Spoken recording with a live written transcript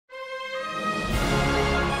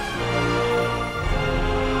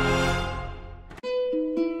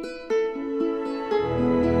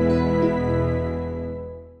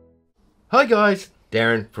Hi guys,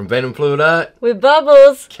 Darren from venomfluidart. With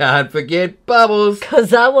Bubbles. Can't forget Bubbles.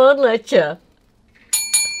 'Cause I won't let you.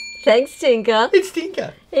 Thanks, Tinker. It's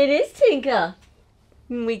Tinker. It is Tinker.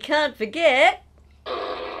 We can't forget.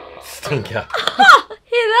 Stinker.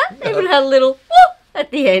 Hear that? Even had a little whoop at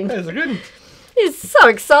the end. That's a good one. He's so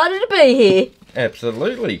excited to be here.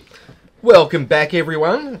 Absolutely. Welcome back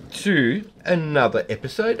everyone to another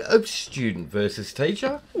episode of Student versus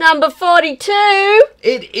Teacher. Number 42.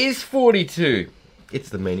 It is 42. It's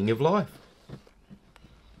the meaning of life.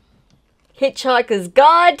 Hitchhiker's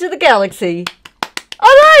Guide to the Galaxy.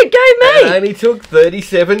 Oh no, go me! It only took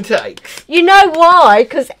 37 takes. You know why?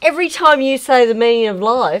 Because every time you say the meaning of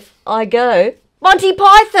life, I go, Monty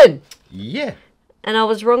Python! Yeah. And I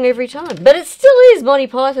was wrong every time. But it still is Monty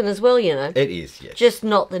Python as well, you know. It is, yes. Just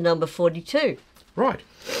not the number 42. Right.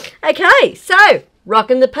 Okay, so,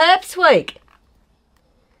 rocking the Perps week.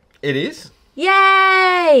 It is?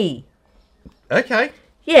 Yay! Okay.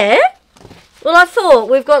 Yeah? Well, I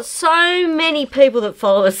thought we've got so many people that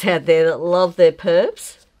follow us out there that love their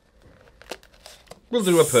perps. We'll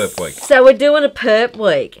do a perp week. So we're doing a perp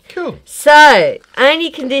week. Cool. So,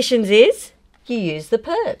 only conditions is you use the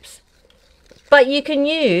perps. But you can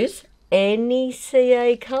use any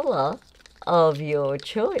CA colour of your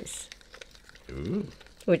choice. Ooh.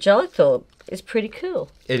 Which I thought is pretty cool.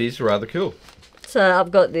 It is rather cool. So I've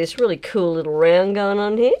got this really cool little round going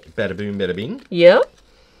on here. Bada boom, bada bing. Yep.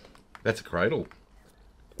 That's a cradle.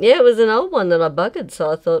 Yeah, it was an old one that I buggered, so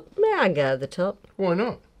I thought, I'll go at the top. Why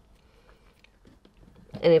not?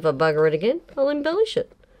 And if I bugger it again, I'll embellish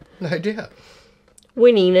it. No doubt.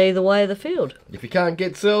 Winning either way of the field. If you can't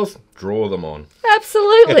get cells, draw them on.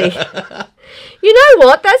 Absolutely. You know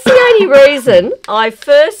what? That's the only reason I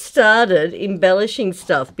first started embellishing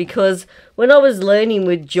stuff, because when I was learning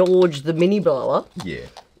with George the mini blower, Yeah.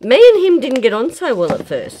 me and him didn't get on so well at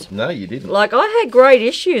first. No, you didn't. Like, I had great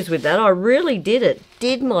issues with that. I really did. It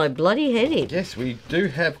did my bloody head in. Yes, we do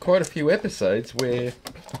have quite a few episodes where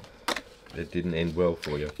it didn't end well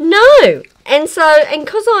for you. No! And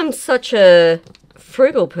because I'm such a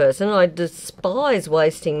frugal person, I despise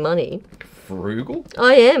wasting money. Frugal?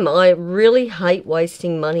 I am. I really hate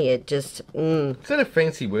wasting money. It just, Is that a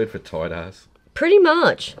fancy word for tight ass? Pretty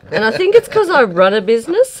much. And I think it's because I run a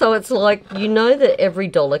business, so it's like, you know that every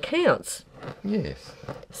dollar counts. Yes.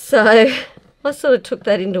 So I sort of took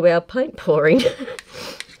that into our paint pouring.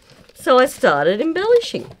 So I started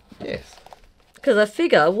embellishing. Yes. Because I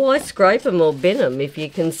figure, why scrape them or bin them if you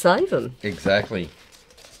can save them? Exactly.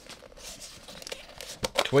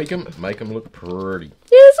 Tweak them, make them look pretty. Yeah,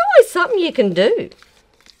 there's always something you can do.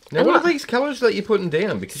 Now, what are these colours that you're putting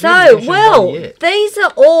down? Because So, well, these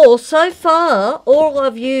are all, so far, all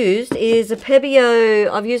I've used is a Pebeo.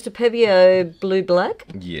 I've used a Pebeo blue-black.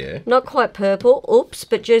 Yeah. Not quite purple. Oops,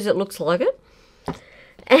 but geez, it looks like it.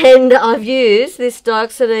 And I've used this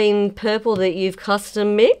dioxazine purple that you've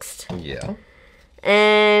custom mixed. Yeah.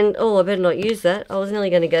 And, oh, I better not use that. I was nearly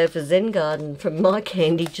going to go for Zen Garden from my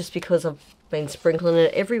candy just because I've been sprinkling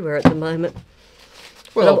it everywhere at the moment.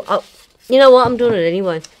 Well, But you know what? I'm doing it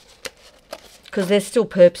anyway. Because there's still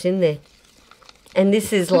perps in there. And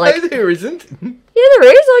this is like... No, there isn't. Yeah, there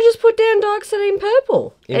is. I just put down dioxazine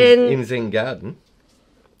purple. In Zen Garden?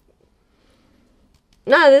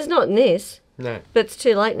 No, there's not in this. No. But it's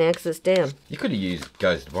too late now because it's down. You could have used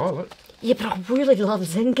Ghost Violet. Yeah, but I really love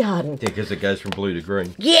Zen Garden. Yeah, because it goes from blue to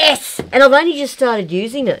green. Yes! And I've only just started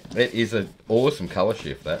using it. It is an awesome colour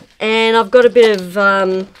shift, that. And I've got a bit of,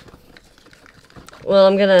 well,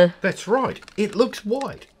 I'm going to... That's right. It looks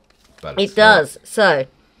white. But It does. Not. So,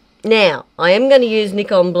 now, I am going to use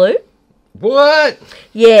Nikon Blue. What?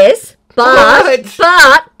 Yes, What?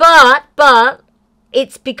 but,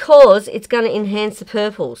 it's because it's going to enhance the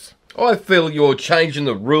purples. I feel you're changing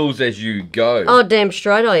the rules as you go. Oh, damn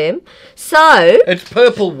straight I am. So... It's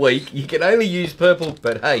purple week. You can only use purple,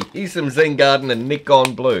 but hey, here's some Zen Garden and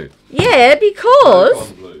Nikon Blue. Yeah,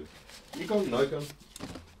 because... Nikon Blue. Nikon.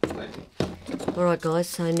 Alright guys,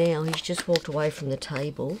 so now he's just walked away from the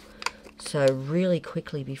table. So really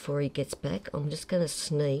quickly before he gets back, I'm just going to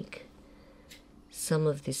sneak some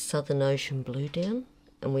of this Southern Ocean blue down.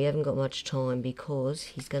 And we haven't got much time because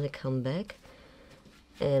he's going to come back.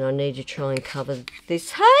 And I need to try and cover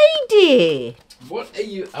this. Hey dear! What are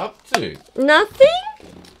you up to? Nothing?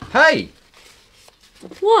 Hey!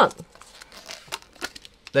 What?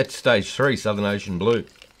 That's stage 3, Southern Ocean Blue.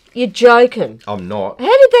 You're joking. I'm not. How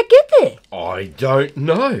did that get there? I don't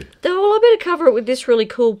know. Oh, well, I better cover it with this really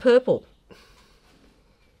cool purple.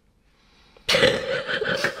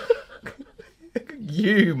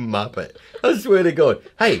 You muppet. I swear to God.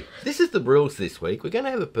 Hey, this is the rules this week. We're going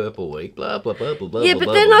to have a purple week. Blah, blah, blah, blah, blah. Yeah, blah, but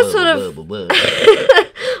blah, then blah, I blah, sort blah, of... blah, blah, blah.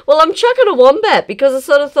 Well, I'm chucking a wombat because I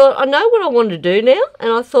sort of thought, I know what I want to do now.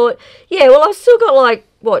 And I thought, yeah, well, I've still got like,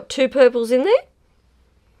 what, 2 purples in there?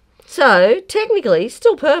 So, technically,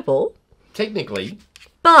 still purple. Technically.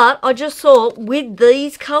 But I just thought, with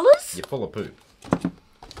these colours... You're full of poop.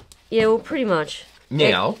 Yeah, well, pretty much.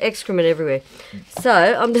 Now... Excrement everywhere. So,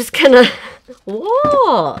 I'm just going to...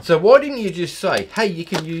 What? So why didn't you just say, hey, you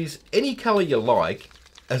can use any colour you like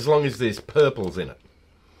as long as there's purples in it?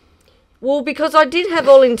 Well, because I did have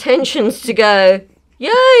all intentions to go,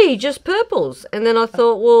 yay, just purples. And then I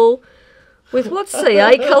thought, well, with what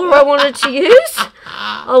CA colour I wanted to use,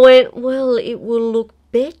 I went, well, it will look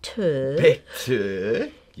better.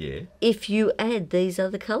 Better? Yeah. If you add these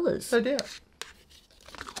other colours. No doubt.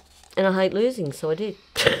 And I hate losing, so I did.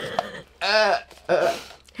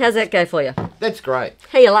 How's that go for you? That's great.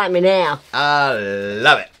 How you like me now? I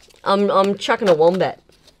love it. I'm chucking a wombat.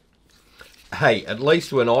 Hey, at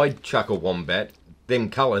least when I chuck a wombat, them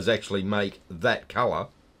colours actually make that colour.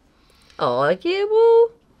 Oh, yeah,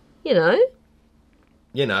 well, you know.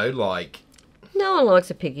 You know, like... No one likes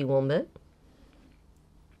a piggy wombat.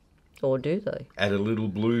 Or do they? Add a little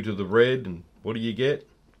blue to the red, and what do you get?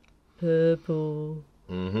 Purple.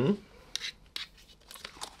 Mm-hmm.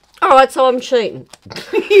 Alright, so I'm cheating.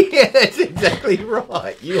 Yeah, that's exactly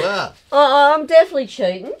right. You are. I'm definitely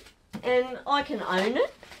cheating. And I can own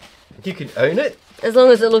it. You can own it. As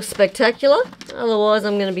long as it looks spectacular. Otherwise,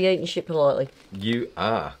 I'm going to be eating shit politely. You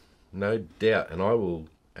are. No doubt. And I will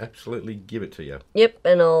absolutely give it to you. Yep,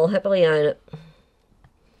 and I'll happily own it.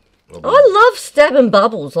 I love stabbing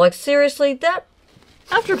bubbles. Like, seriously, that...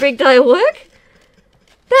 After a big day of work...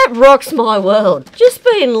 That rocks my world. Just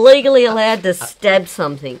being legally allowed to stab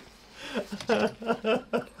something. Is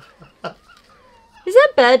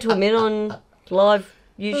that bad to admit on live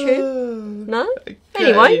YouTube? No? Okay,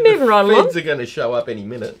 Anyway, moving right along. The feds are going to show up any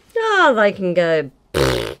minute. Oh, they can go...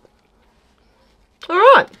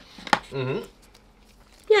 Alright. Mm-hmm.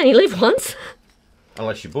 You only live once.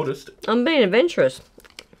 Unless you're Buddhist. I'm being adventurous.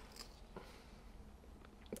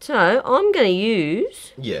 So, I'm going to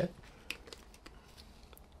use... Yeah.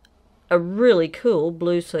 A really cool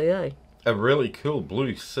blue CA. A really cool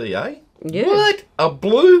blue CA? Yeah. What? A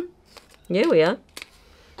blue? Yeah, we are.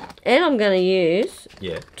 And I'm going to use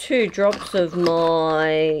 2 drops of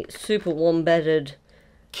my super wombatted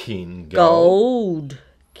King Gold.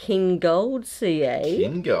 King Gold CA.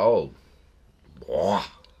 King Gold. Wow.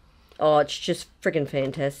 Oh, it's just freaking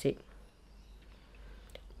fantastic.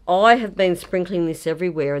 I have been sprinkling this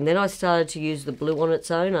everywhere, and then I started to use the blue on its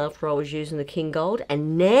own after I was using the King Gold,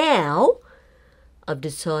 and now I've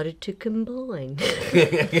decided to combine.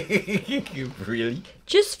 Really?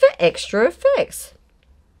 Just for extra effects.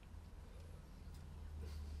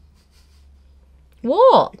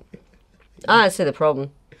 What? I don't see the problem.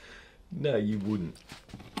 No, you wouldn't.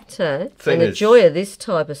 So, in the joy of this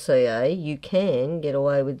type of CA, you can get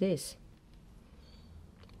away with this.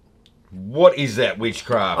 What is that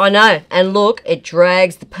witchcraft? I know, and look, it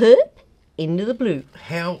drags the perp into the blue.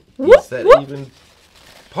 How is that even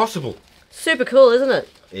possible? Super cool, isn't it?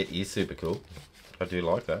 It is super cool. I do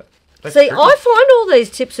like that. That's See, tricky. I find all these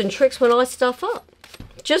tips and tricks when I stuff up.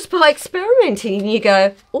 Just by experimenting, and you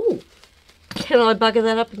go, ooh, can I bugger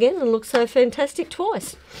that up again and look so fantastic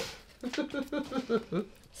twice?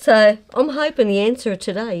 So, I'm hoping the answer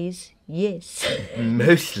today is yes.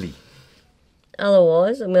 Mostly.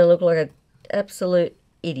 Otherwise, I'm going to look like an absolute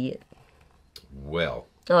idiot. Well.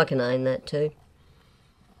 I can own that too.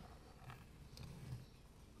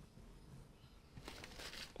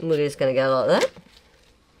 We're just going to go like that.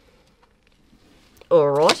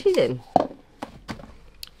 Alrighty then.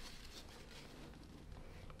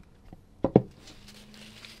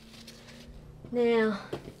 Now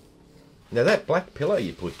that black pillow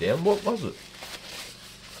you put down, what was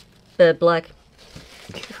it? Black.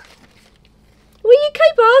 Well, you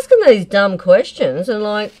keep asking these dumb questions, and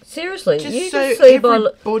like, seriously, Just you so can see by...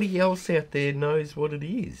 everybody else out there knows what it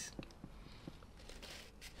is.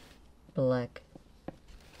 Black.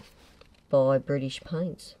 By British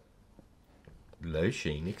Paints. Low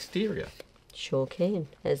sheen exterior. Sure can,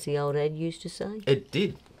 as the old ad used to say. It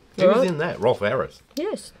did. Who was in that? Rolf Harris.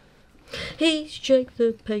 Yes. He's Jake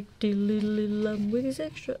the Peggy little with his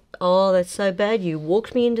extra... Oh, that's so bad. You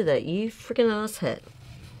walked me into that, you freaking asshat.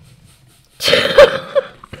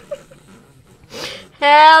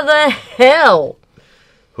 How the hell?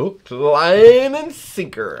 Hook, line, and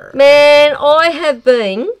sinker. Man, I have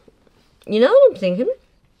been... You know what I'm thinking?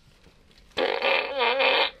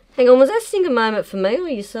 Hang on, was that stinker moment for me or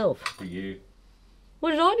yourself? For you.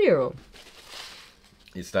 What did I do wrong?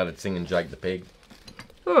 You started singing Jake the Peg.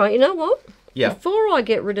 All right, you know what? Yeah. Before I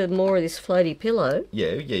get rid of more of this floaty pillow...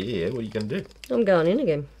 Yeah. What are you going to do? I'm going in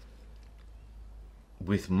again.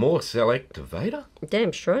 With more cell activator?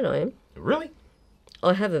 Damn straight I am. Really?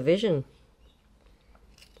 I have a vision.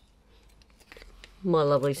 My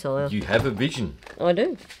lovely sire. You have a vision. I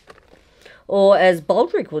do. Or as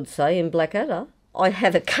Baldric would say in Blackadder, I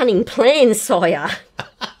have a cunning plan, sire.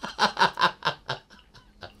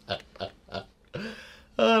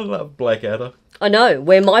 I love Blackadder. I know,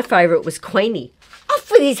 where my favourite was Queenie.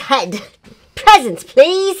 Off with his head. Presents,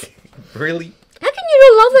 please. Really? How can you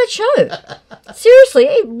not love that show? Seriously,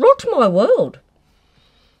 it rocked my world.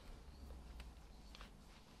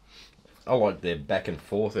 I like their back and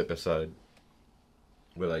forth episode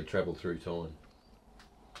where they travel through time.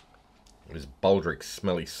 It was Baldric's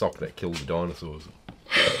smelly sock that killed the dinosaurs.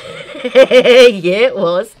 Yeah, it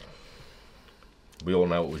was. We all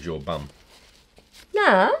know it was your bum.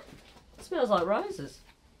 Nah, it smells like roses.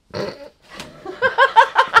 I've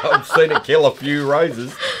seen it kill a few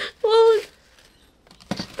roses. Well,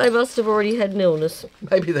 they must have already had an illness.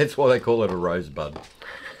 Maybe that's why they call it a rosebud.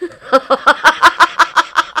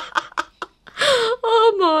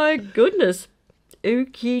 Oh my goodness.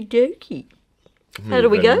 Okie dokie. How do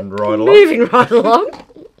we go? Right along. Moving right along.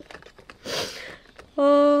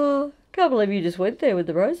 Oh, can't believe you just went there with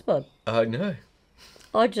the rosebud. I know.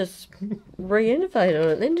 I just re-innovated on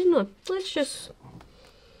it then, didn't I? Let's just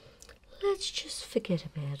forget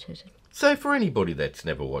about it. So for anybody that's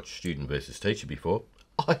never watched Student versus Teacher before,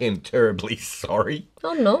 I am terribly sorry.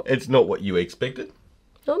 I'm not. It's not what you expected.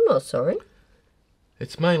 I'm not sorry.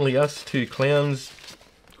 It's mainly us two clowns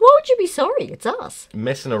Why would you be sorry? It's us.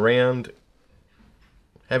 messing around,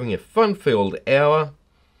 having a fun-filled hour,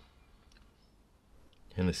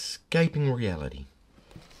 and escaping reality.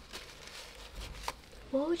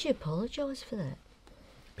 Why would you apologise for that?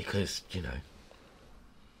 Because, you know,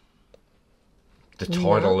 the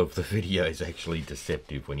title of the video is actually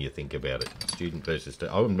deceptive when you think about it. Student versus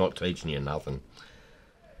teacher. I'm not teaching you nothing.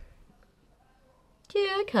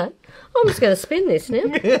 Yeah, okay. I'm just going to spin this now.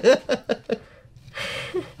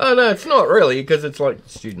 Oh no, it's not really, because it's like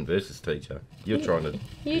student versus teacher. You're trying to.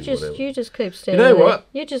 You do whatever. just keep standing You know there. what?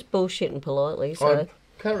 You're just bullshitting politely, so. I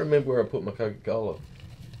can't remember where I put my Coca-Cola.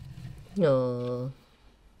 No.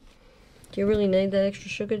 Do you really need that extra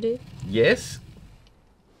sugar, dear? Yes.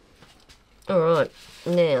 Alright,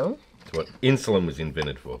 now. That's what insulin was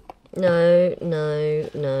invented for. No.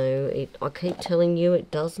 I keep telling you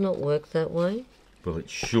it does not work that way. Well, it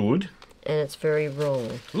should. And it's very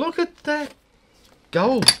wrong. Look at that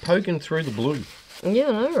gold poking through the blue. Yeah,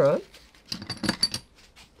 I know, right?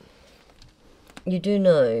 You do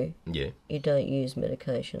know Yeah. you don't use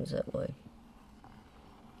medications that way.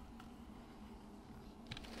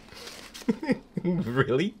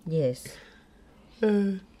 Really? Yes.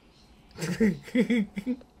 I'm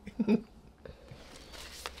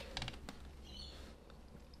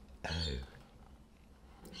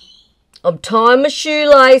tying my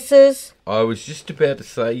shoelaces. I was just about to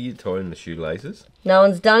say you're tying the shoelaces. No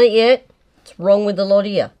one's done it yet. What's wrong with the lot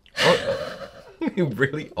of you?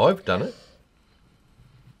 Really? I've done it.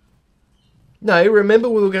 No, remember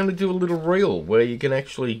we were going to do a little reel where you can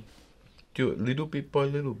actually do it little bit by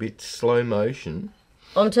little bit, slow motion.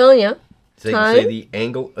 I'm telling you. So you can see the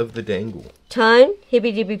angle of the dangle. Tone,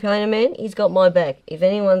 hippy dippy painter man, he's got my back. If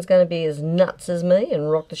anyone's going to be as nuts as me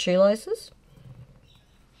and rock the shoelaces,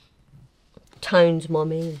 Tone's my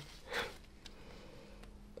man.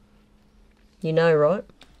 You know, right?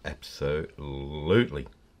 Absolutely.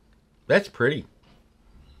 That's pretty.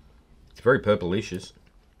 It's very purplicious.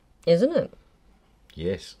 Isn't it?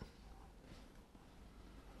 Yes.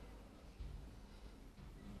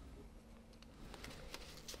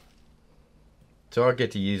 So I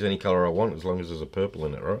get to use any colour I want as long as there's a purple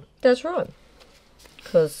in it, right? That's right.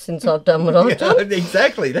 Because since I've done what I've done,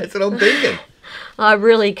 Exactly, that's what I'm thinking. I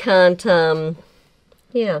really can't,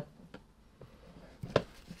 yeah.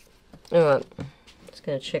 Alright, just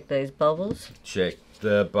going to check these bubbles. Check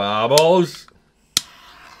the bubbles.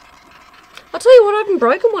 I'll tell you what, I haven't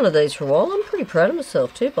broken one of these for a while. I'm pretty proud of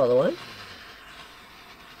myself too, by the way.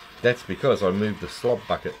 That's because I moved the slop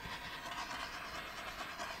bucket.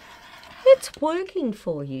 It's working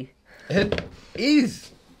for you. It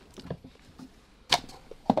is.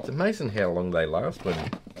 It's amazing how long they last when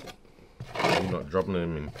you're not dropping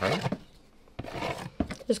them in paint.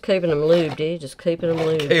 Just keeping them lubed, dear. Just keeping them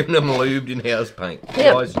lubed. Keeping them lubed in house paint.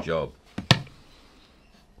 Yep. Nice job.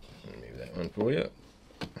 Let me move that one for you.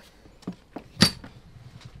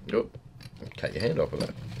 Oh, cut your hand off of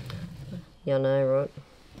that. Yeah, I know, right?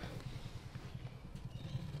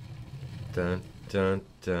 Dun, dun,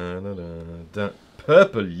 dun, dun, dun, dun.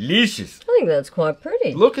 Purplicious. I think that's quite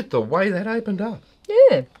pretty. Look at the way that opened up.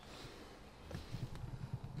 Yeah.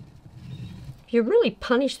 You really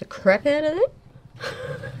punish the crap out of them.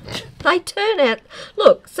 They turn out...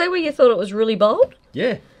 Look, see where you thought it was really bold?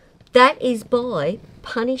 Yeah. That is by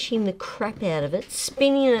punishing the crap out of it,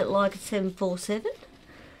 spinning it like a 747.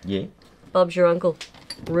 Yeah. Bob's your uncle.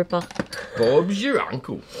 Ripper. Bob's your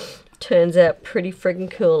uncle. Turns out pretty friggin'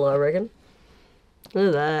 cool, I reckon. Look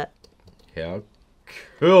at that. How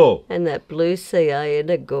cool. And that blue CA, isn't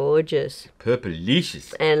it gorgeous?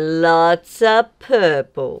 Purplicious. And lots of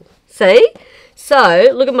purple. See? So,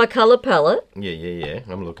 look at my colour palette. Yeah.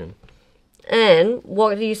 I'm looking. And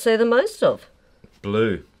what do you see the most of?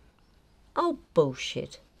 Blue. Oh,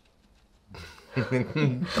 bullshit.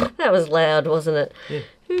 That was loud, wasn't it? Yeah.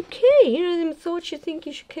 Okay, you know them thoughts you think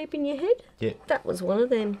you should keep in your head? Yeah. That was one of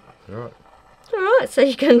them. Right. Alright, so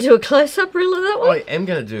you're going to do a close-up reel of that one? I am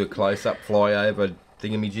going to do a close-up flyover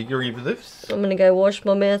thingamajiggery of this. I'm going to go wash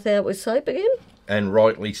my mouth out with soap again. And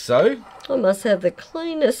rightly so. I must have the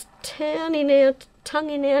cleanest tongue in our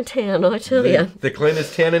town, I tell you. The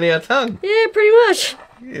cleanest town in our tongue. Yeah, pretty much.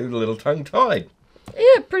 You're a little tongue-tied.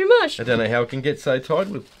 Yeah, pretty much. I don't know how it can get so tied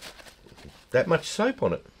with that much soap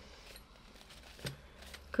on it.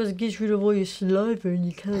 Because it gets rid of all your saliva and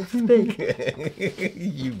you can't speak.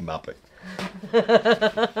 You muppet.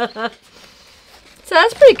 So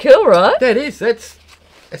that's pretty cool, right? That is. That's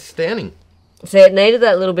astounding. See, it needed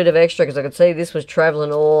that little bit of extra because I could see this was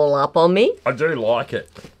travelling all up on me. I do like it.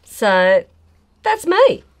 So, that's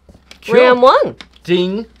me. Cool. Round one.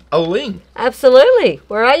 Ding-a-ling. Absolutely.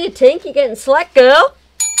 Where are you, Tink? You're getting slack, girl.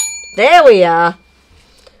 There we are.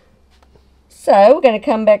 So, we're going to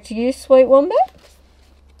come back to you, Sweet Wombat.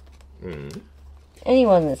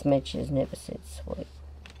 Anyone that's met you has never said sweet.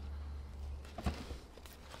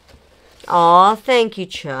 Aw, thank you,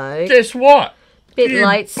 Cho. Guess what? Bit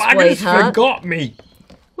late, Buggers sweetheart. forgot me.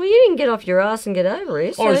 Well, you didn't get off your ass and get over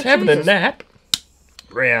here. So I was having a Jesus. nap.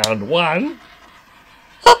 Round one.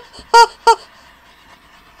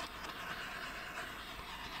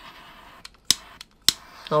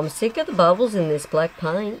 I'm sick of the bubbles in this black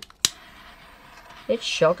paint. It's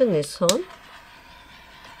shocking this time.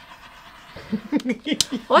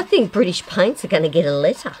 I think British Paints are going to get a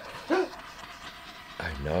letter. I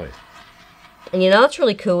know. And you know what's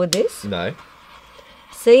really cool with this? No.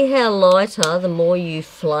 See how lighter, the more you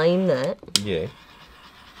flame that, Yeah.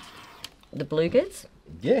 the blue gets?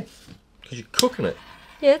 Yeah. Because you're cooking it.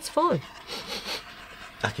 Yeah, it's fine.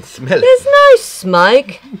 I can smell it. There's no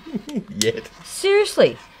smoke. Yet.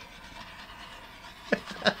 Seriously.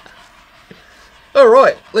 All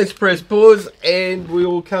right. Let's press pause and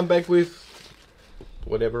we'll come back with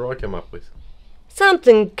whatever I come up with.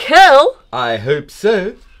 Something cool. I hope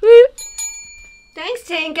so. Woo. Thanks,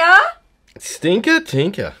 Tinker. Stinker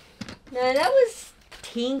Tinker. No, that was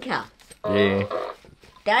Tinker. Yeah.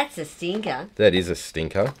 That's a stinker. That is a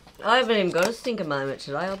stinker. I haven't even got a stinker moment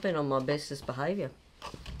today. I've been on my bestest behaviour.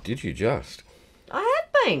 Did you just? I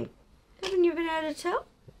have been. Haven't you been able to tell?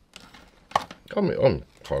 I'm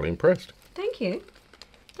highly impressed. Thank you.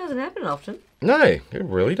 Doesn't happen often. No, it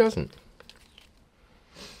really doesn't.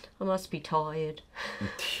 I must be tired.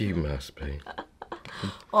 You must be.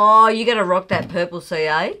 Oh, you got to rock that purple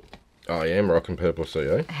CA. I am rocking purple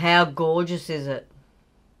CO. How gorgeous is it?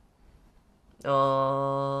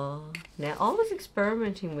 Oh, now I was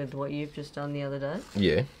experimenting with what you've just done the other day.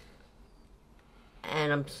 Yeah.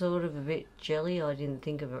 And I'm sort of a bit jelly. I didn't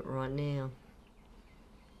think of it right now.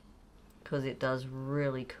 Because it does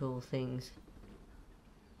really cool things.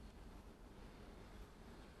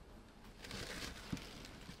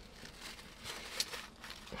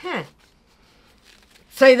 Huh.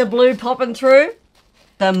 See the blue popping through?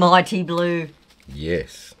 The mighty blue.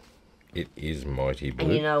 Yes. It is mighty blue.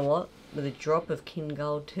 And you know what? With a drop of kin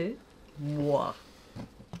gold too. Mwah.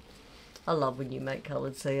 I love when you make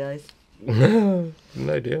coloured CAs. No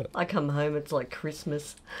doubt. I come home, it's like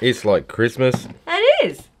Christmas. It's like Christmas. It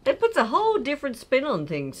is. It puts a whole different spin on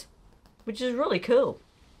things, which is really cool.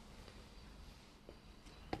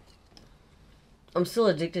 I'm still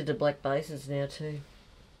addicted to black bases now too.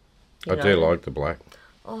 I do like the black.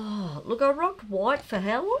 Oh, look, I rocked white for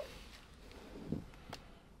how long?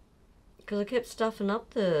 Because I kept stuffing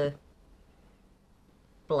up the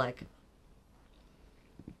black.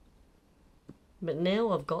 But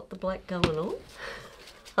now I've got the black going on.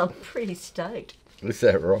 I'm pretty stoked. Is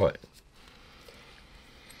that right?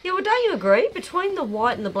 Yeah, well, don't you agree? Between the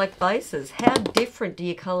white and the black bases, how different do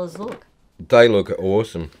your colours look? They look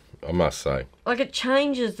awesome, I must say. Like, it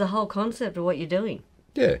changes the whole concept of what you're doing.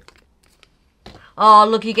 Yeah. Oh,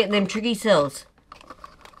 look, you're getting them tricky cells.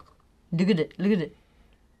 Look at it, look at it.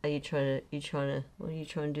 Are you trying to, what are you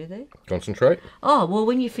trying to do there? Concentrate? Oh, well,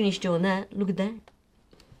 when you finish doing that, look at that.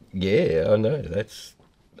 Yeah, I know. That's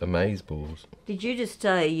amazeballs. Did you just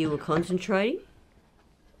say you were concentrating?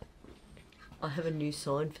 I have a new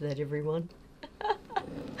sign for that, everyone.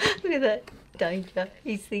 Look at that. Danger.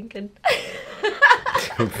 He's thinking.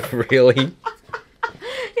 Really?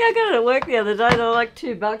 Yeah, I got it at work the other day. They were like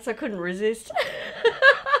 $2. I couldn't resist.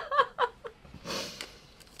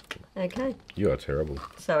 Okay. You are terrible.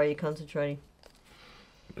 So are you concentrating?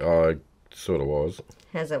 I sort of was.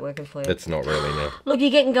 How's that working for you? It's not really now. Look, you're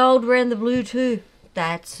getting gold around the blue too.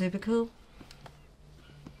 That's super cool.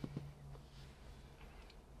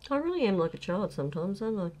 I really am like a child sometimes,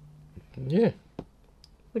 aren't I? Yeah.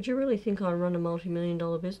 Would you really think I run a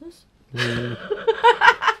multi-million-dollar business?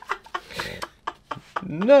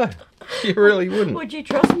 No, you really wouldn't. Would you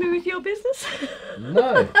trust me with your business?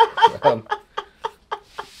 No.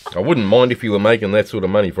 I wouldn't mind if you were making that sort of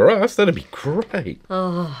money for us. That'd be great.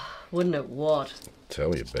 Oh, wouldn't it what?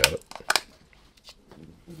 Tell you about it.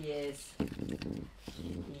 Yes.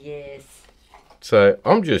 Yes. So,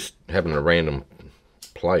 I'm just having a random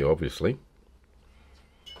play, obviously.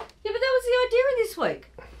 Yeah, but that was the idea of this week.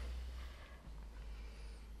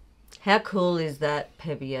 How cool is that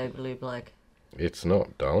Pebeo blue black? It's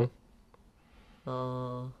not, darling.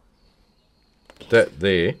 Oh. That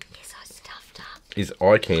there Guess I stuffed up. is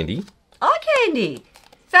eye candy. Eye candy!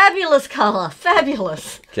 Fabulous colour.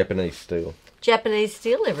 Fabulous. Japanese steel. Japanese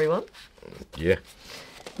steel, everyone. Yeah,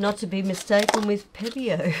 Not to be mistaken with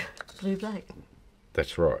Pebeo blue black.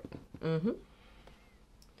 that's right. Mm-hmm.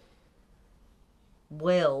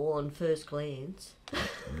 Well, on first glance,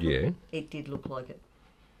 Yeah, it did look like it.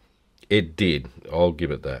 it did. I'll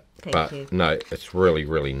give it that. Thank but you. no, it's really,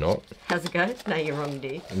 really not. How's it go? No, you're wrong,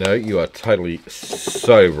 dear. No, you are totally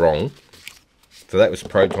so wrong. So that was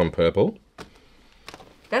Proton Purple.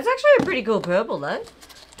 That's actually a pretty cool purple, though.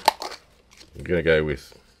 I'm going to go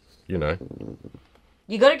with, you know,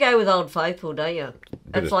 You got to go with Old Faithful, don't you?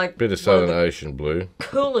 That's like bit of one Southern the Ocean blue.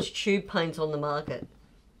 coolest tube paints on the market.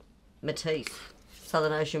 Matisse,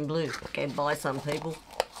 Southern Ocean Blue. Get by some people.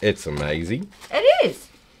 It's amazing. It is.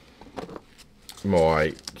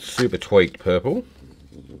 My super tweaked purple.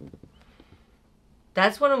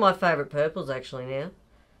 That's one of my favourite purples, actually, now.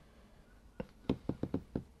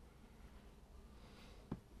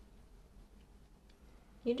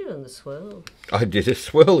 You're doing the swirl. I did a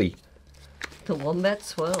swirly. The wombat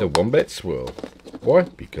swirl. The wombat swirl. Why?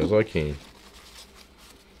 Because I can.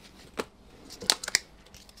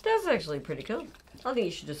 That's actually pretty cool. I think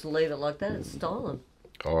you should just leave it like that. It's styling.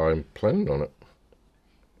 I'm planning on it.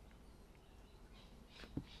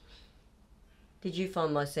 Did you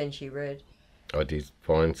find my Senshi Red? I did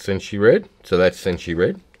find Senshi Red. So that's Senshi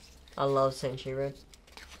Red. I love Senshi Red.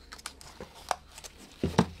 I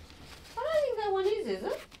don't think that one is it?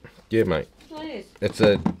 Yeah, mate. It is. It's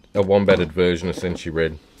a wombatted version of Senshi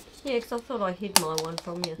Red. Yeah, because I thought I hid my one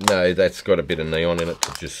from you. No, that's got a bit of neon in it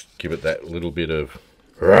to just give it that little bit of...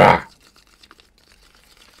 Rah!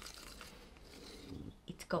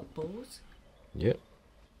 It's got balls. Yep.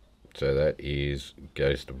 So that is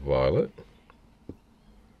Ghost Violet.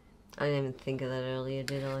 I didn't even think of that earlier,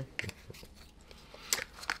 did I?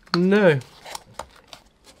 No.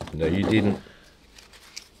 No, you didn't.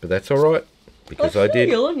 But that's alright. Because I did.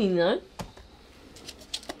 You're yawning, though.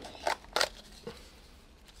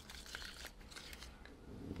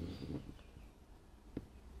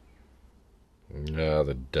 Now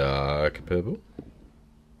the dark purple.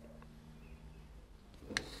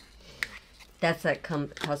 That's that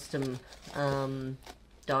custom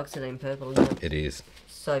Darksidine purple, isn't it? It is.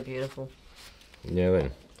 So beautiful. Yeah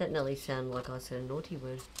then. That nearly sounded like I said a naughty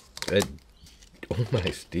word. It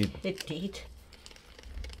almost did. It did.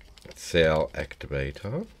 It's our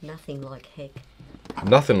activator. Nothing like heck.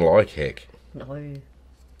 Nothing like heck. No.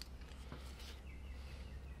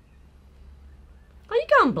 Are you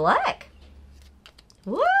going black?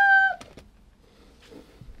 What?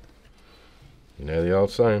 You know the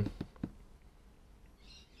old saying.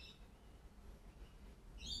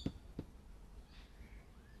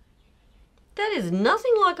 That is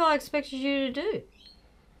nothing like I expected you to do.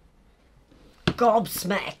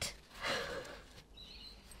 Gobsmacked.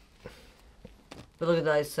 But look at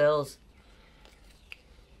those cells.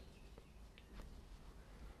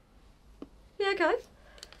 Yeah, okay.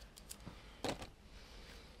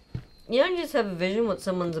 You don't just have a vision what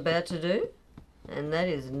someone's about to do, and that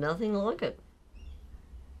is nothing like it.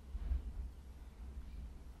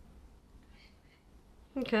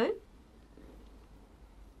 Okay.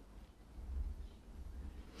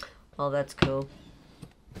 Oh, that's cool.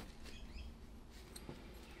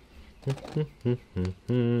 We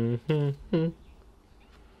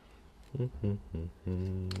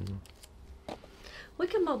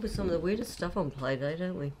come up with some of the weirdest stuff on Play-Doh,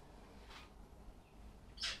 don't we?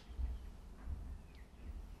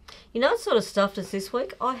 You know what sort of stuffed us this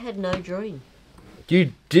week? I had no dream.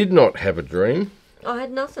 You did not have a dream. I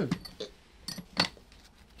had nothing.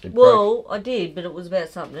 It Well, I did, but it was about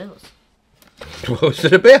something else. What was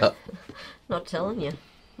it about? Not telling you.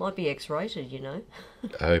 Might be X-rated, you know.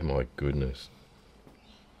 Oh my goodness.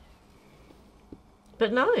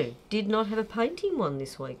 But no, did not have a painting one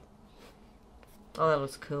this week. Oh, that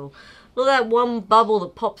was cool. Look at that one bubble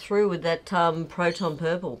that popped through with that proton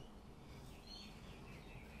purple.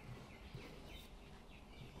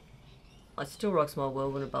 It still rocks my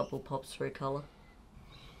world when a bubble pops through colour.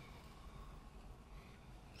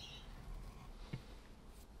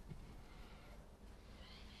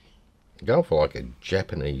 Go for like a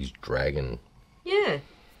Japanese dragon Yeah.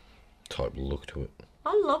 type look to it.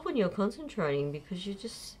 I love when you're concentrating because you're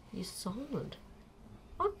silent.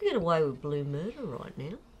 I could get away with blue murder right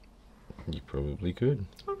now. You probably could.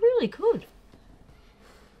 I really could.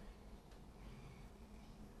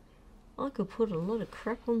 I could put a lot of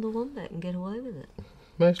crap on the wombat and get away with it.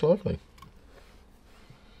 Most likely.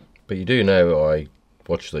 But you do know I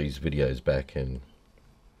watch these videos back and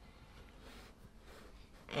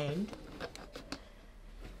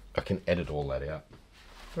I can edit all that out.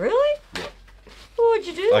 Really? Yeah. Well, what'd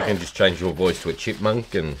you do? I can just change your voice to a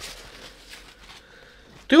chipmunk and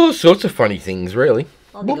do all sorts of funny things, really.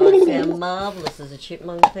 I think I'd sound marvellous as a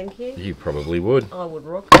chipmunk, thank you. You probably would. I would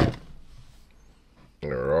rock it.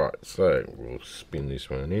 Alright, so we'll spin this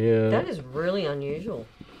one out. That is really unusual.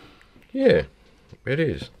 Yeah, it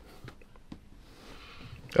is.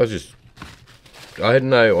 I had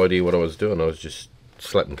no idea what I was doing. I was just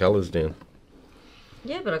slapping colours down.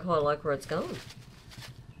 Yeah, but I quite like where it's going.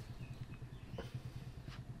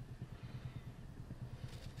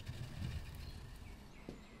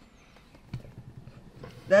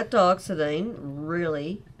 That dioxidine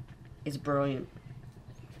really is brilliant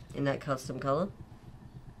in that custom colour.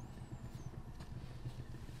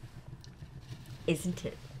 Isn't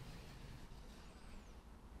it?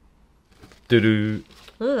 Doo-doo.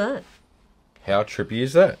 Look at that. How trippy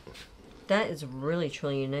is that? That is really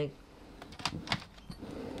truly unique.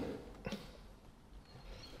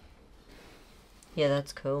 Yeah,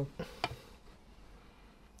 that's cool.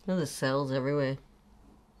 Look at the cells everywhere.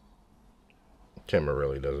 Camera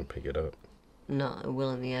really doesn't pick it up. No, it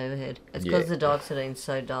will in the overhead. It's Yeah. because the dioxidine's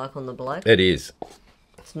so dark on the black. It is.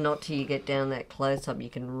 It's not till you get down that close up you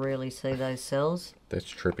can really see those cells. That's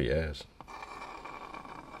trippy as.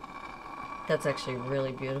 That's actually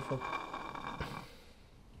really beautiful.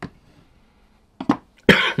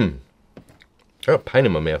 I got pain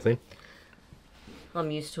in my mouth then.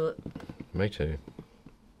 I'm used to it. Me too.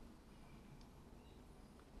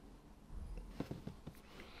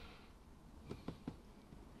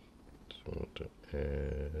 Just want to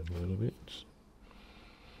add a little bit.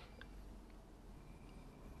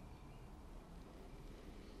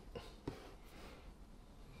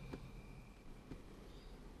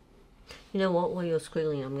 You know what? While you're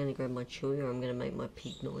squiggling, I'm going to grab my chewy or I'm going to make my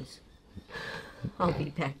pig noise. I'll be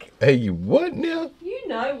back. Hey, you what now? You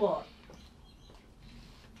know what?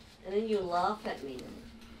 And then you'll laugh at me.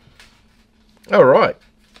 Alright.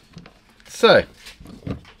 So,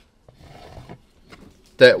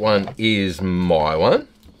 that one is my one.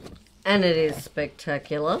 And it is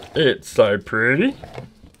spectacular. It's so pretty.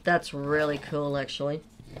 That's really cool, actually.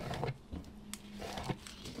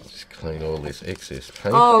 Just clean all this excess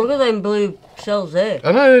paint. Oh, look at them blue cells there.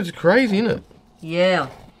 I know, it's crazy, isn't it? Yeah.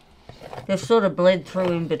 They've sort of bled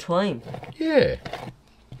through in between. Yeah.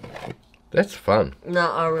 That's fun.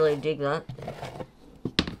 No, I really dig that.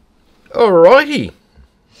 Alrighty.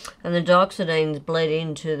 And the dioxidine's bled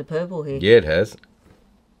into the purple here. Yeah, it has.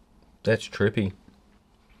 That's trippy.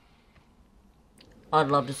 I'd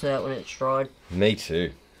love to see that when it's dried. Me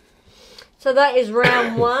too. So that is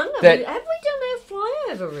round one. Have we done our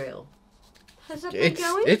flyover reel? Has that been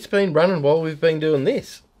going? It's been running while we've been doing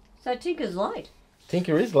this. So Tinker's late.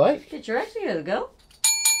 Tinker is late. Get your act together, girl.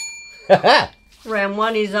 Haha. Round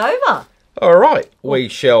one is over. Alright, we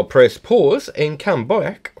shall press pause and come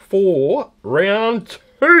back for round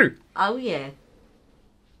two. Oh, yeah.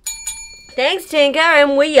 Thanks, Tinker,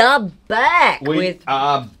 and we are back We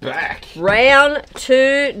are back. round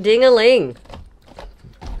two ding-a-ling.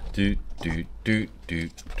 Do, do, do, do,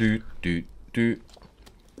 do, do, do.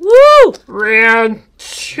 Woo! Round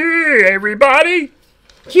two, everybody.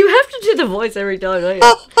 You have to do the voice every time, don't you?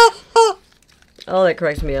 Oh, that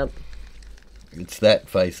cracks me up. It's that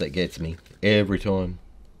face that gets me every time.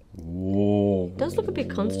 Whoa. Does look a bit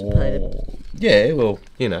constipated. Yeah, well,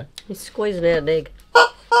 you know. He's squeezing out an egg.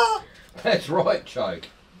 That's right, Choke.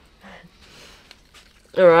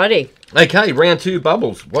 Alrighty. Okay, round 2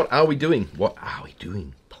 bubbles. What are we doing? What are we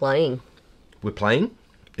doing? Playing. We're playing?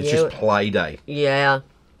 It's Yeah. just play day. Yeah.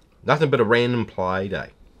 Nothing but a random play day.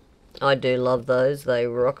 I do love those. They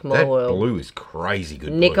rock my That world. blue is crazy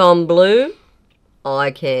good. Nick blue. on blue.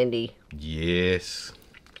 Eye candy. Yes.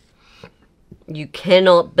 You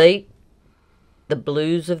cannot beat the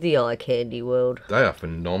blues of the eye candy world. They are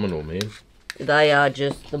phenomenal, man. They are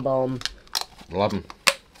just the bomb. Love them.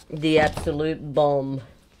 The absolute bomb.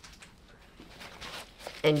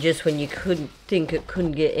 And just when you couldn't think it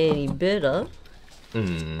couldn't get any better.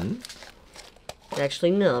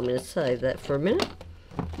 Actually, no, I'm going to save that for a minute.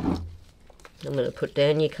 I'm going to put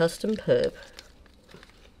down your custom perp.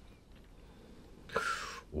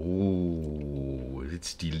 Ooh,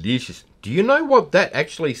 it's delicious. Do you know what that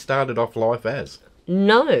actually started off life as?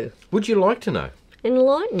 No. Would you like to know?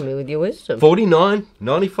 Enlighten me with your wisdom.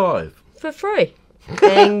 $49.95. For free.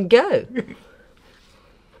 And go.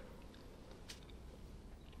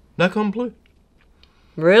 No blue.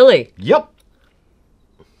 Really? Yep.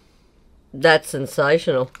 That's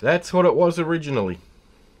sensational. That's what it was originally.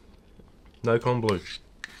 No blue.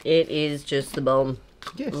 It is just the bomb.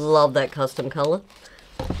 Yes. Love that custom colour.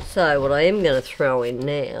 So what I am going to throw in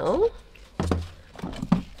now,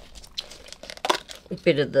 a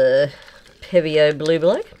bit of the Pevio Blue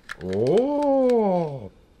Black.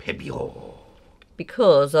 Oh, Pebio.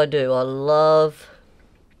 Because I love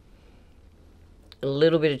a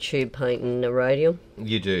little bit of tube paint in the radium.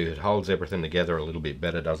 You do. It holds everything together a little bit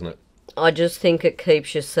better, doesn't it? I just think it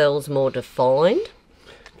keeps your cells more defined.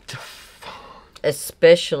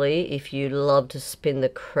 Especially if you love to spin the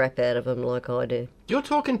crap out of them like I do. You're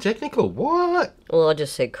talking technical. What? Well, I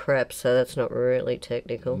just said crap, so that's not really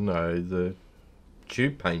technical. No, the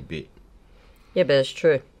tube paint bit. Yeah, but it's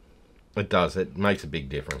true. It does. It makes a big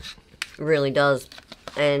difference. It really does.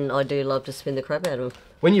 And I do love to spin the crap out of them.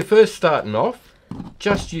 When you're first starting off,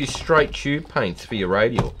 just use straight tube paints for your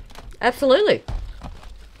radial. Absolutely.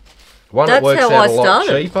 One, That's it works how out I a lot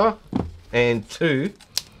started. cheaper. And 2,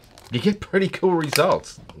 you get pretty cool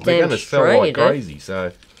results. They're Damn going to sell straight like you do. crazy,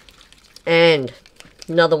 so... And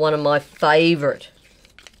another one of my favourite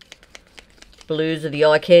blues of the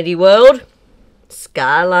eye candy world,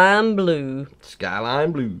 Skyline Blue.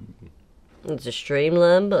 Skyline Blue. It's a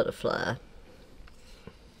streamline butterfly.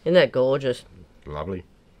 Isn't that gorgeous? Lovely.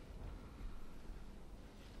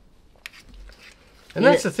 And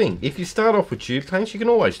that's the thing. If you start off with tube paints, you can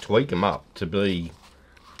always tweak them up to be...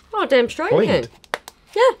 Oh, damn straight you Brilliant. can.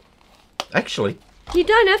 Yeah. Actually, You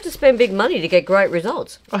don't have to spend big money to get great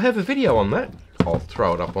results. I have a video on that. I'll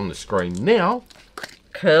throw it up on the screen now.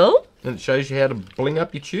 Cool. And it shows you how to bling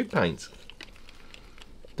up your tube paints.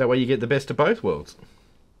 That way you get the best of both worlds.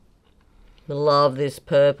 Love this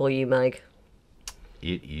purple you make.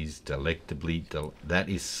 It is delectably... that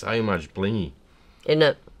is so much blingy. Isn't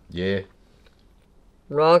it? Yeah.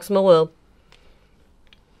 Rocks my world.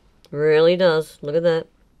 Really does. Look at that.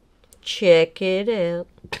 Check it out.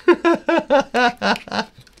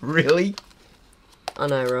 Really? I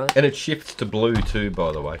know, right? And it shifts to blue too,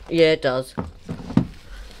 by the way. Yeah, it does.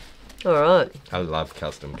 Alright. I love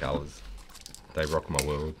custom colours. They rock my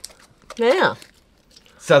world. Now,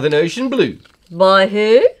 Southern Ocean Blue. by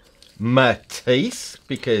who? Matisse,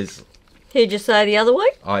 because Who'd you say the other way?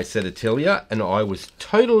 I said Atelier and I was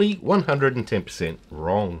totally 110%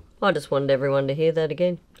 wrong. I just wanted everyone to hear that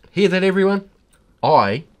again. Hear that, everyone?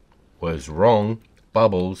 I was wrong.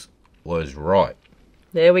 Bubbles was right.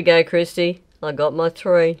 There we go, Kristey. I got my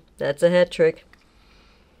 3. That's a hat trick.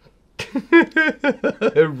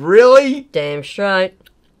 Really? Damn straight.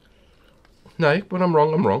 No, when I'm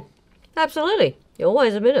wrong, I'm wrong. Absolutely. You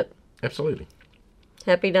always admit it. Absolutely.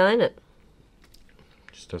 Happy day, ain't it?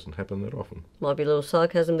 Just doesn't happen that often. Might be a little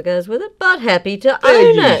sarcasm that goes with it, but happy to There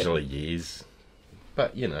own it. usually is.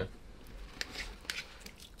 But, you know.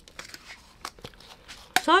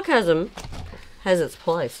 Sarcasm has its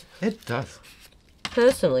place. It does.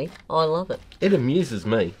 Personally, I love it. It amuses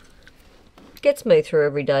me. Gets me through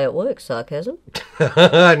every day at work, sarcasm.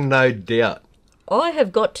 No doubt. I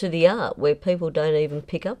have got to the art where people don't even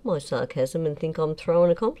pick up my sarcasm and think I'm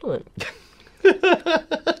throwing a compliment.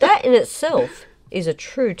 That in itself is a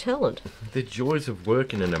true talent. The joys of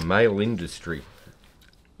working in a male industry.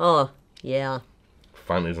 Oh, yeah.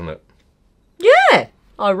 Fun, isn't it? Yeah!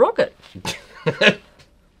 I rock it.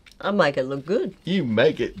 I make it look good. You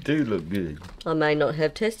make it do look good. I may not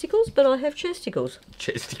have testicles, but I have chesticles.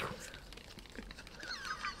 Chesticles.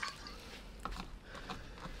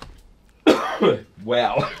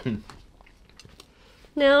 Wow.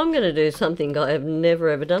 Now I'm going to do something I have never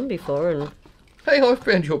ever done before, and Hey, I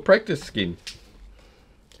found your practice skin.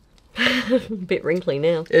 a bit wrinkly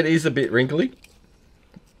now. It is a bit wrinkly.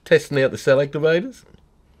 Testing out the cell activators.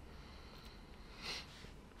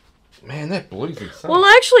 Man, that blue's insane. Well,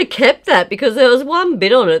 I actually kept that because there was one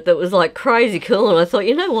bit on it that was like crazy cool, and I thought,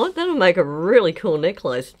 you know what, that'll make a really cool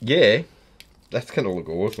necklace. Yeah, that's going to look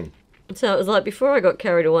awesome. So it was like, before I got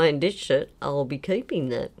carried away and ditched it, I'll be keeping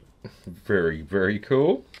that. Very, very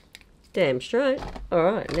cool. Damn straight.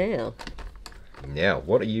 Alright, now. Now,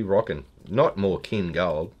 what are you rocking? Not more kin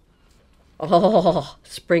gold. Oh,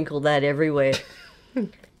 sprinkle that everywhere.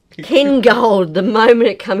 Kin gold, the moment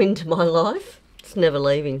it come into my life, it's never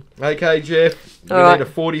leaving. Okay, Jeff. We need a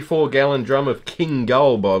 44-gallon drum of king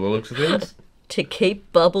gold by the looks of things. To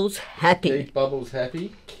keep Bubbles happy. Keep Bubbles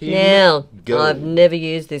happy. King Now, gold. I've never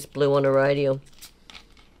used this blue on a radial.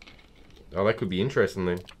 Oh, that could be interesting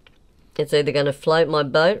then. It's either going to float my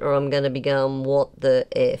boat or I'm going to be going, what the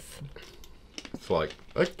F? It's like,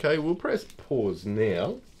 okay, we'll press pause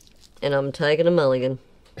now. And I'm taking a mulligan.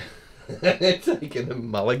 Taking a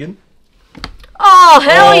mulligan. Oh,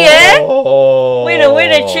 hell yeah! Oh, Winner,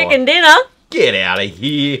 winner, chicken dinner. Get out of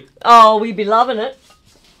here. Oh, we'd be loving it.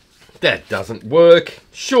 That doesn't work,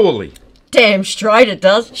 surely. Damn straight it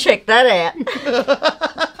does. Check that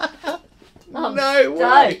out. No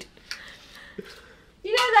way.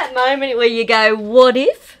 You know that moment where you go, what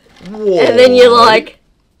if? Whoa. And then you're like,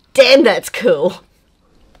 damn, that's cool.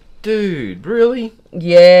 Dude, really?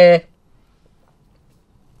 Yeah.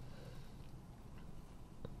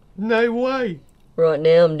 No way. Right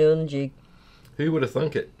now I'm doing the jig. Who would have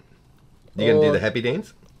thunk it? You going to do the happy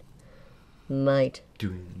dance? Mate.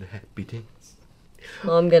 Doing the happy dance.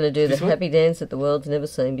 I'm going to do the This one? happy dance that the world's never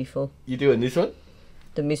seen before. You doing this one?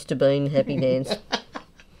 The Mr. Bean happy dance.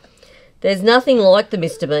 There's nothing like the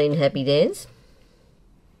Mr. Bean happy dance.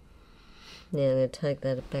 Now I'm going to take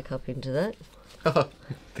that back up into that.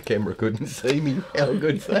 The camera couldn't see me. How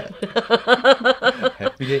good's that?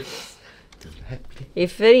 Happy dance. Happy dance.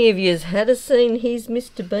 If any of you had seen his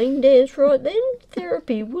Mr. Bean dance right then,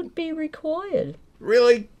 therapy would be required.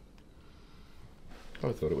 Really?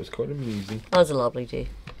 I thought it was quite amusing. That was lovely, dear.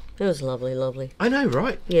 It was lovely, lovely. I know,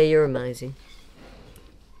 right? Yeah, you're amazing.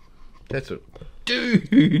 That's what...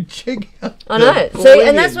 Dude, check out I know. the See,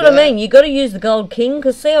 and that's bling what in I mean. You got to use the gold king,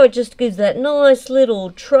 because see how it just gives that nice little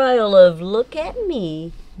trail of look at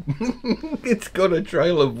me. that. It's got a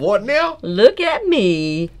trail of what now? Look at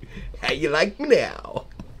me. How you like me now?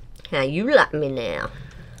 How you like me now?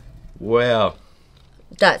 Wow.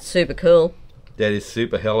 That's super cool. That is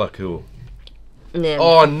super hella cool. Now,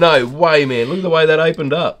 Oh, no way, man. Look at the way that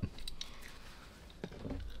opened up.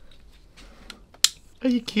 Are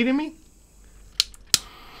you kidding me?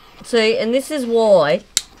 see, and this is why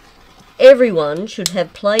everyone should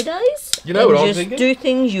have play days. You know and what I'm just thinking? do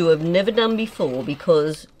things you have never done before,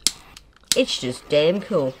 because it's just damn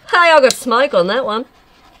cool. Hey, I got smoke on that one.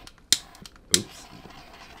 Oops.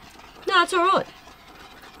 No, it's alright.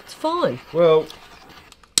 It's fine. Well,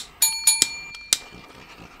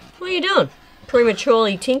 What are you doing?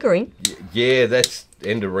 Prematurely tinkering? yeah, that's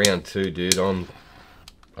end of round 2, dude. I'm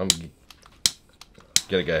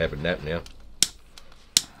gonna go have a nap now.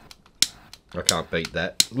 I can't beat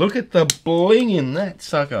that. Look at the bling in that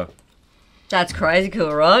sucker. That's crazy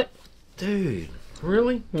cool, right? Dude,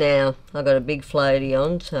 really? Now, I've got a big floaty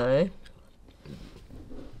on, so...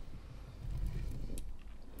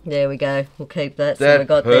 There we go. We'll keep that so we That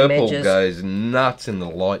got them purple edges. goes nuts in the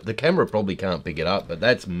light. The camera probably can't pick it up, but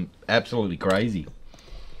that's absolutely crazy.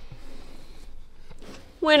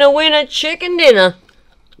 Winner, winner, chicken dinner.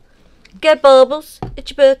 Get Bubbles. It's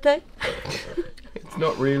your birthday. It's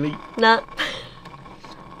not really. Nah.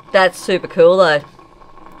 That's super cool, though.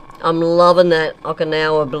 I'm loving that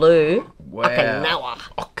Okinawa blue. Wow.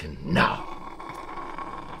 Okinawa.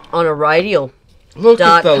 On a radial. Look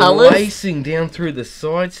Dark at the colours. lacing down through the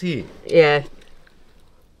sides here. Yeah.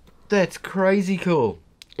 That's crazy cool.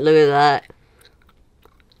 Look at that.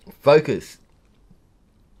 Focus.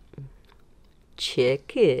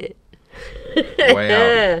 Check it.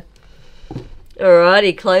 Wow.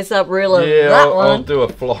 Alrighty, close up reel of Yeah, that I'll one. do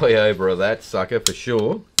a flyover of that sucker for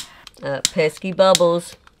sure. Pesky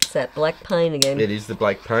Bubbles. It's that black paint again. It is the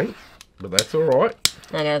black paint, but that's alright.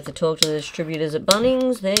 I'm going to have to talk to the distributors at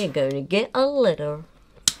Bunnings. They're going to get a letter.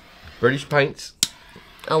 British paints.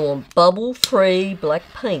 I want bubble-free black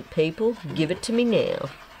paint, people. Give it to me now.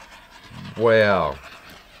 Wow.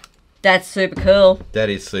 That's super cool. That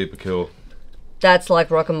is super cool. That's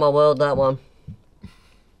like rocking my world, that one.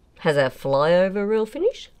 Has that flyover reel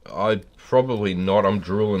finish? I'd probably not. I'm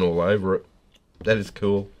drooling all over it. That is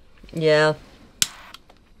cool. Yeah.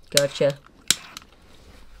 Gotcha.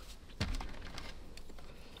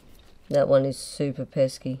 That one is super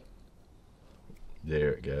pesky.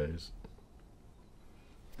 There it goes.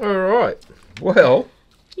 Alright. Well.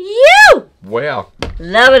 You! Wow.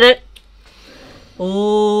 Loving it.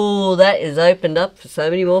 Ooh, that is opened up for so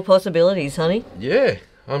many more possibilities, honey. Yeah.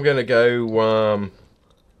 I'm going to go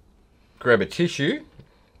grab a tissue.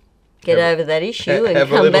 Get over that issue and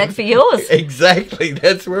come back for yours. Exactly.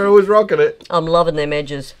 That's where I was rocking it. I'm loving them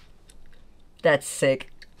edges. That's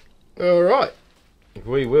sick. Alright.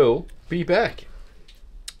 We will be back.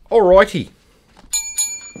 Alrighty.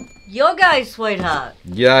 Your go, sweetheart.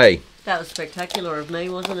 Yay. That was spectacular of me,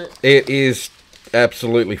 wasn't it? It is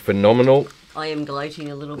absolutely phenomenal. I am gloating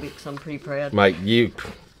a little bit because I'm pretty proud. Mate, you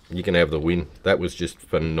can have the win. That was just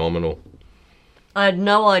phenomenal. I had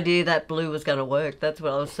no idea that blue was going to work. That's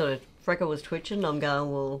what I was sort of... Freckle was twitching. I'm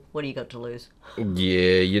going, well, what do you got to lose?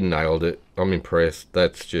 Yeah, you nailed it. I'm impressed.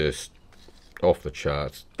 That's just off the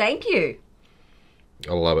charts. Thank you.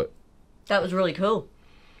 I love it. That was really cool.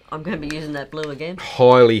 I'm going to be using that blue again.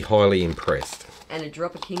 Highly, highly impressed. And a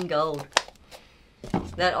drop of King Gold.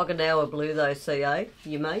 That Okinawa blue, though, CA,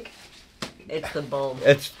 you make, it's the bomb.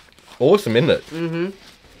 It's awesome, isn't it? Mm-hmm.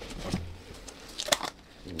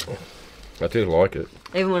 I do like it.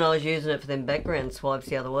 Even when I was using it for them background swipes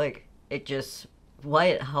the other week, it just... The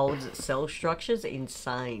way it holds its cell structure's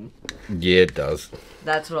insane. Yeah, it does.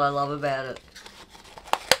 That's what I love about it.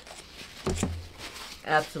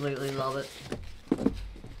 Absolutely love it.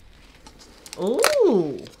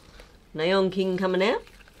 Ooh! Neon King coming out?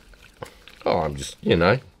 Oh, I'm just, you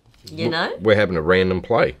know. You know? We're having a random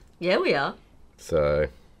play. Yeah, we are. So.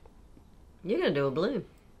 You're going to do a blue.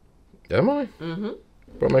 Am I? Mm-hmm.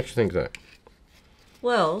 What makes you think that?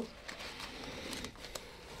 Well,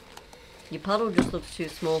 your puddle just looks too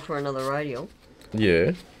small for another radial.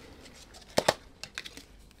 Yeah.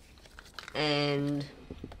 And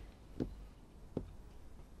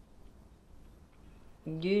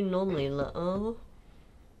you normally oh,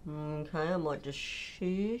 okay, I might just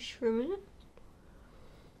shush for a minute.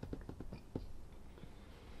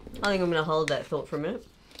 I think I'm going to hold that thought for a minute.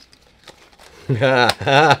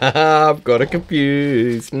 I've got it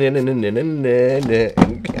confused. I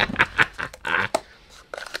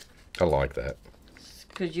like that.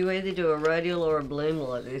 Because you either do a radial or a bloom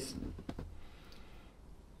like this.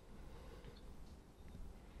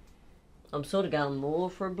 I'm sort of going more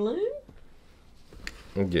for a bloom.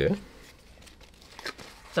 Yeah.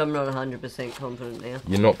 So I'm not 100% confident now.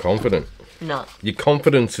 You're not confident. No. Your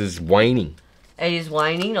confidence is waning. It is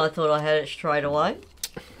waning. I thought I had it straight away.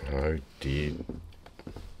 Oh dear.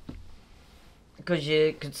 Because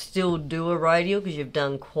you could still do a radial because you've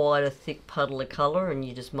done quite a thick puddle of colour and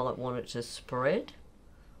you just might want it to spread.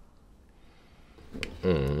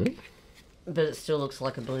 Mm. But it still looks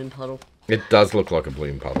like a bloom puddle. It does look like a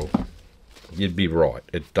bloom puddle. You'd be right.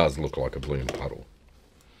 It does look like a bloom puddle.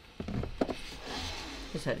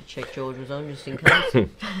 Just had to check George was on just in case.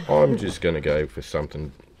 I'm just going to go for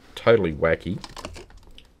something totally wacky.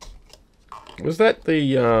 Was that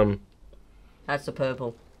the... That's the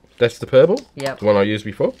purple. That's the purple? Yep. The one I used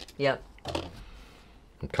before? Yep.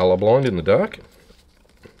 I'm colourblind in the dark.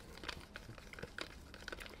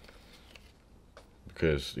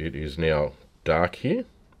 Because it is now dark here.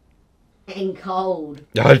 And cold.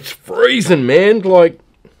 Oh, it's freezing, man. Like...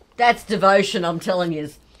 That's devotion, I'm telling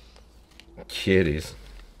you. Yeah, it is.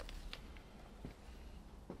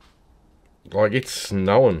 Like, it's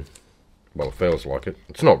snowing. Well, it feels like it.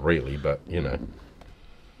 It's not really, but, you know.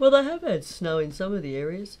 Well, they have had snow in some of the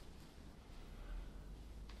areas.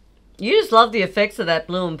 You just love the effects of that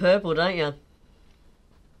blue and purple, don't you?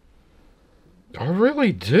 I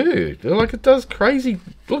really do. Like, it does crazy...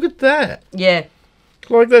 Look at that. Yeah.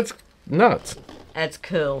 Like, that's nuts. That's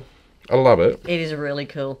cool. I love it. It is really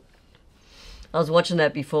cool. I was watching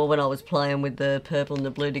that before when I was playing with the purple and the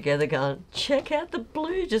blue together going, check out the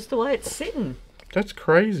blue, just the way it's sitting. That's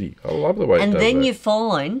crazy. I love the way it and does then that. you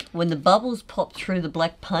find, when the bubbles pop through the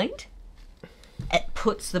black paint, it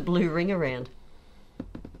puts the blue ring around.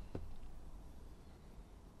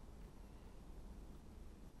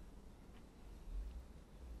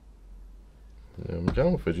 I'm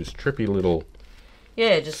going for just trippy little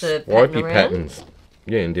Yeah, just a pattern swipey around. patterns.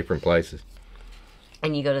 Yeah, in different places.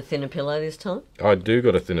 And you got a thinner pillow this time? I do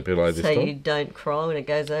got a thinner pillow this so time. you don't cry when it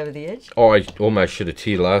goes over the edge? I almost shed a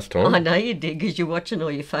tear last time. I know you did, because you're watching all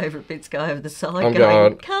your favourite bits go over the side I'm going,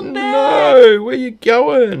 going, come back! no, where you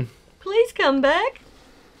going? Please come back!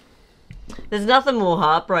 There's nothing more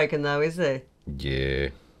heartbreaking though, is there? Yeah.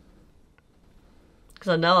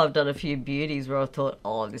 Because I know I've done a few beauties where I thought,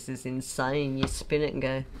 oh, this is insane. You spin it and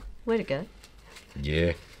go, where'd it go?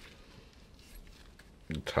 Yeah.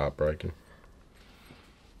 It's heartbreaking.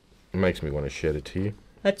 It makes me want to shed a tear.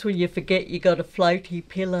 That's when you forget you got a floaty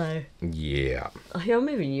pillow. Yeah. Oh, I'm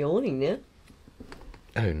even yawning now.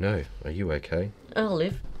 Oh no, are you okay? I'll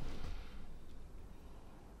live.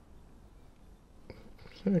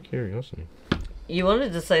 Just out of curiosity. You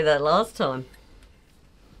wanted to say that last time.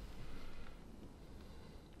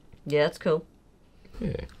 Yeah, that's cool.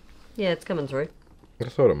 Yeah. Yeah, it's coming through. I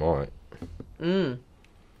thought it might. It's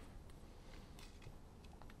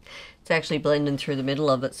actually blending through the middle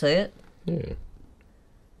of it, see it? Yeah.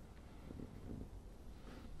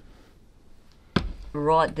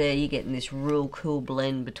 Right there, you're getting this real cool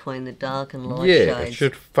blend between the dark and light Yeah, shades. it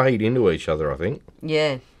should fade into each other, I think.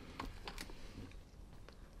 Yeah.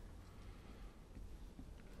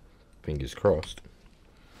 Fingers crossed.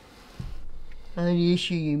 Only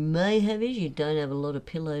issue you may have is you don't have a lot of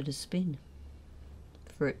pillow to spin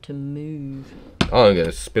for it to move. Oh, I'm going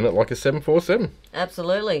to spin it like a 747.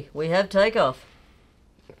 Absolutely. We have takeoff.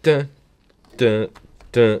 Dun, dun,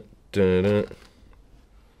 dun, dun, dun.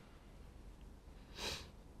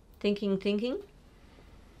 Thinking.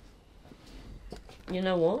 You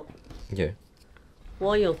know what? Yeah.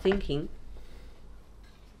 While you're thinking,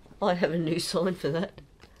 I have a new sign for that.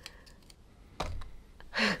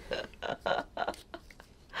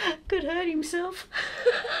 Could hurt himself.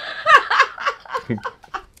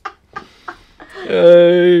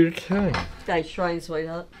 Okay. Stay trained,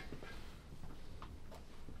 sweetheart.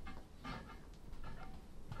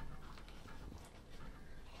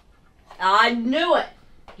 I knew it!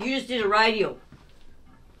 You just did a radial.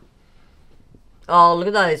 Oh, look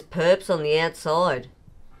at those perps on the outside.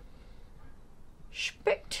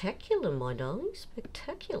 Spectacular, my darling.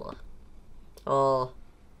 Spectacular. Oh,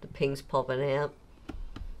 the pink's popping out.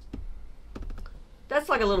 That's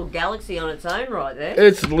like a little galaxy on its own right there.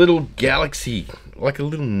 It's a little galaxy, like a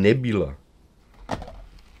little nebula.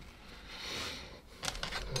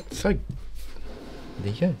 So,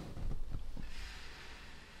 there you go.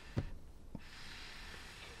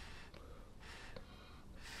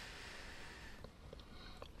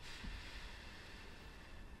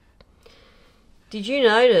 Did you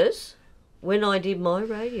notice when I did my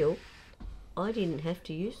radial, I didn't have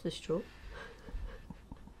to use the straw?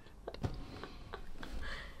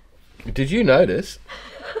 Did you notice?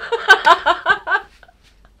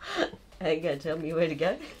 Ain't gonna tell me where to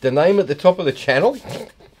go. The name at the top of the channel?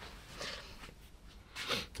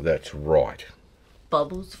 That's right.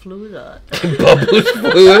 Bubbles Fluid Art. Bubbles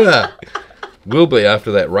Fluid. Will be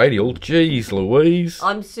after that radial. Jeez Louise.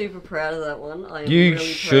 I'm super proud of that one. I am You really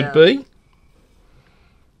should proud. be.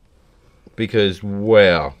 Because,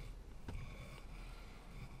 wow.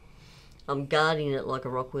 I'm guarding it like a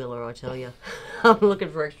rock wheeler, I tell you. I'm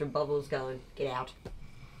looking for extra bubbles going. Get out.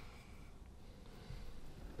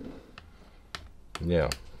 Now,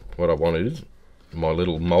 what I wanted is my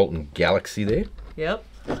little molten galaxy there. Yep.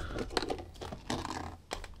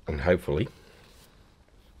 And hopefully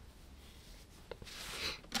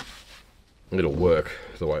it'll work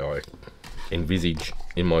the way I envisage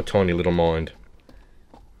in my tiny little mind.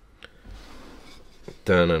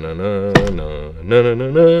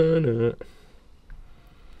 Da-na-na-na-na-na-na-na-na.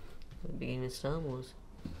 Beginning of Star Wars.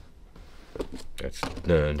 That's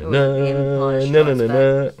Empire Strikes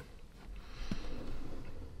na-na-na-na-na-na.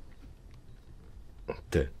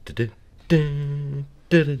 Da-da-da-da.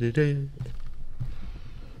 Da-da-da-da.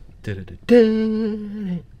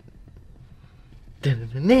 Da-da-da-da.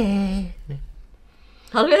 Da-da-da-da.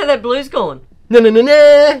 Oh, look at how that blue's gone.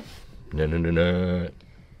 Na-na-na-na. Na-na-na-na.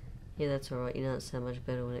 Yeah, that's alright. You know it's so much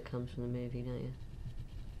better when it comes from the movie, don't you?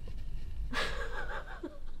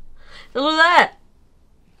 Now look at that.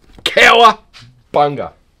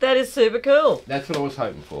 Cowabunga. That is super cool. That's what I was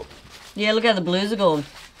hoping for. Yeah, look how the blues are gone.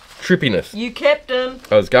 Trippiness. You kept them.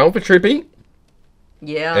 I was going for trippy,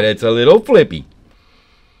 Yeah. and it's a little flippy.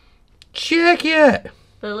 Check it.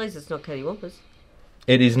 But at least it's not cattywampus.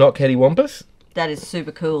 It is not cattywampus. That is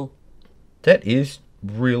super cool. That is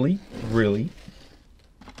really, really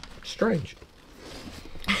strange.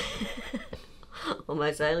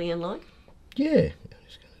 Almost alien-like. Yeah. I'm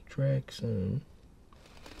just going to drag some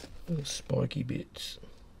little spiky bits.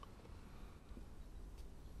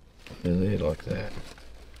 And they're like that.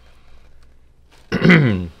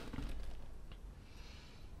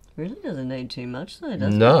 Really doesn't need too much though,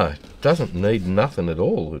 does it? No, it doesn't need nothing at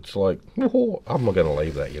all. It's like, oh, I'm not going to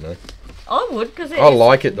leave that, you know. I would, because I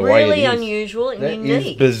like it the way it really is. unusual and That unique.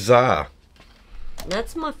 is bizarre.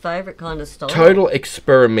 That's my favourite kind of style. Total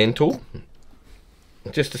experimental.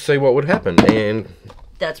 just to see what would happen. And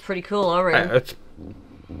that's pretty cool, I reckon. it's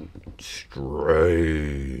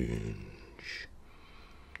strange.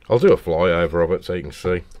 I'll do a flyover of it so you can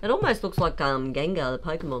see. It almost looks like Gengar, the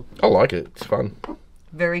Pokemon. I like it. It's fun.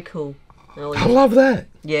 Very cool. I love that.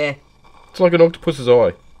 Yeah. It's like an octopus's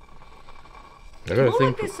eye. I More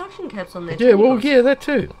like there's suction caps on there. Yeah, well, yeah, that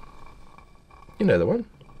too. You know the one.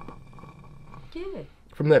 Yeah.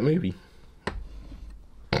 From that movie.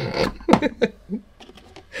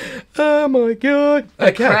 Oh my god.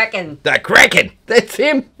 The Kraken. The Kraken. That's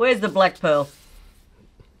him. Where's the black pearl?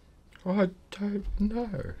 I don't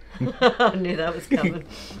know. I knew that was coming.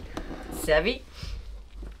 Savvy.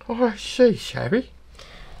 I see, Shabby.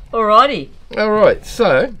 Alrighty. Alright,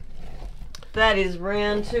 so that is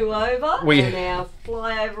round 2 over. And our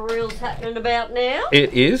flyover reel's happening about now.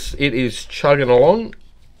 It is chugging along.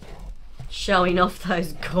 Showing off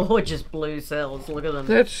those gorgeous blue cells. Look at them.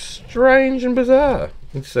 That's strange and bizarre.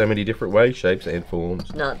 In so many different ways, shapes and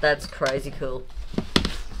forms. No, that's crazy cool.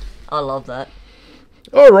 I love that.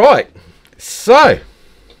 Alright, so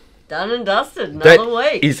done and dusted. Another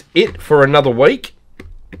week. That is it for another week.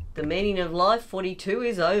 The meaning of life 42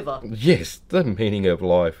 is over. Yes, the meaning of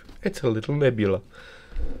life. It's a little nebula.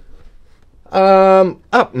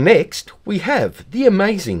 Up next, we have the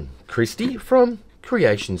amazing Kristey from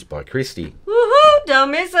Creations by Kristey. Woohoo!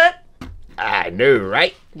 Don't miss it. I know,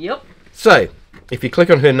 right? Yep. So, if you click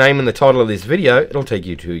on her name in the title of this video, it'll take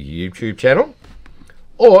you to a YouTube channel.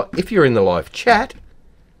 Or, if you're in the live chat,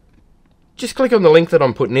 just click on the link that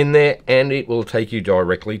I'm putting in there and it will take you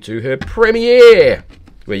directly to her premiere,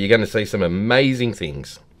 where you're going to see some amazing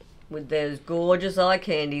things. With those gorgeous eye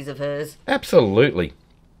candies of hers. Absolutely.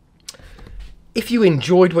 If you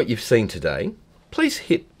enjoyed what you've seen today, please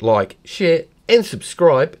hit like, share and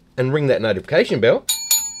subscribe and ring that notification bell.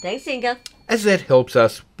 Thanks, Inga. As that helps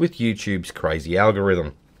us with YouTube's crazy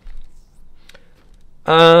algorithm.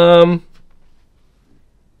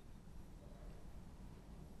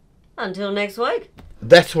 Until next week.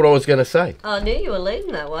 That's what I was going to say. I knew you were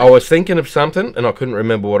leading that way. I was thinking of something and I couldn't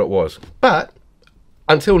remember what it was. But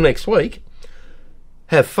until next week,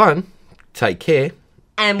 have fun, take care,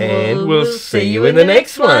 and we'll see you in the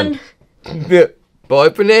next one. Bye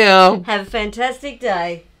for now. Have a fantastic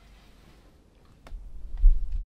day.